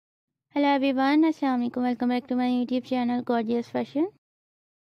Hello everyone, Assalamu alaikum. Welcome back to my YouTube channel Gorgeous Fashion.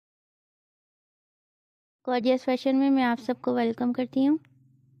 Gorgeous Fashion में मैं आप सबको welcome करती हूँ.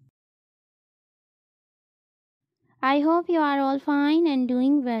 I hope you are all fine and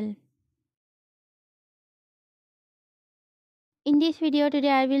doing well. In this video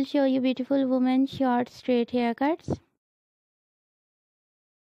today I will show you beautiful women short straight haircuts.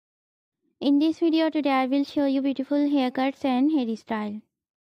 In this video today I will show you beautiful haircuts and hairstyle.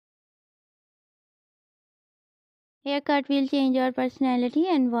 Haircut will change your personality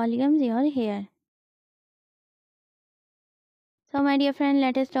and volumes your hair. So my dear friend,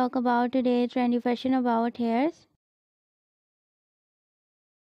 let us talk about today's trendy fashion about hairs.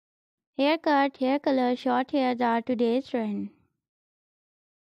 Haircut, hair color, short hairs are today's trend.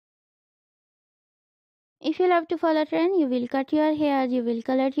 If you love to follow trend, you will cut your hair, you will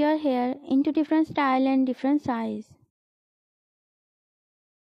color your hair into different style and different size.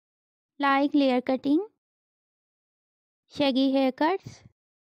 Like layer cutting, shaggy haircuts,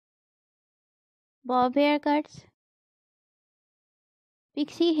 bob haircuts,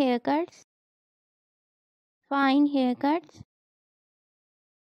 pixie haircuts, fine haircuts,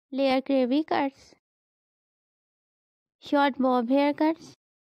 layer curvy cuts, short bob haircuts,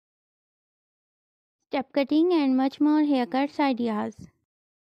 step cutting and much more haircuts ideas.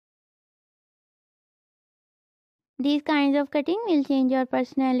 These kinds of cutting will change your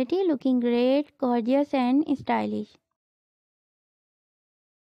personality, looking great, gorgeous and stylish.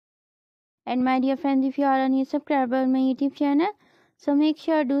 And my dear friends, if you are a new subscriber on my YouTube channel, so make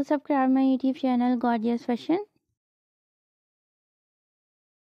sure to subscribe my YouTube channel Gorgeous Fashion.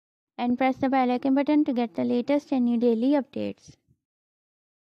 And press the bell icon button to get the latest and new daily updates.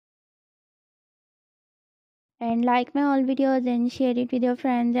 And like my all videos and share it with your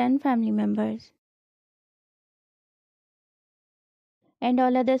friends and family members. And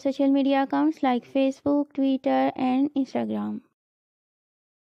all other social media accounts like Facebook, Twitter and Instagram.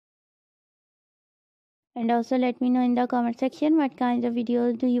 And also let me know in the comment section what kinds of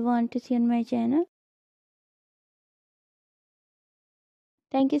videos do you want to see on my channel.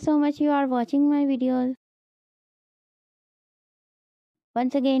 Thank you so much you are watching my videos.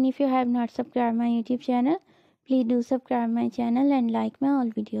 Once again, if you have not subscribed my YouTube channel, please do subscribe my channel and like my all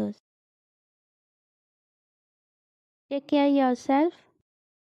videos. Take care yourself.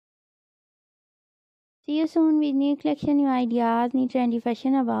 See you soon with new collection, new ideas, new trendy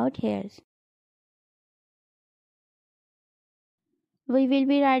fashion about hairs. We will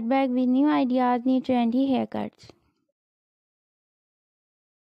be right back with new ideas, new trendy haircuts.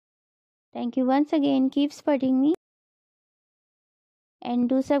 Thank you once again. Keep supporting me. And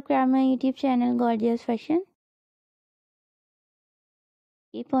do subscribe my YouTube channel Gorgeous Fashion.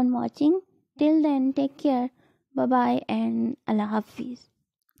 Keep on watching. Till then, take care. Bye bye and Allah Hafiz.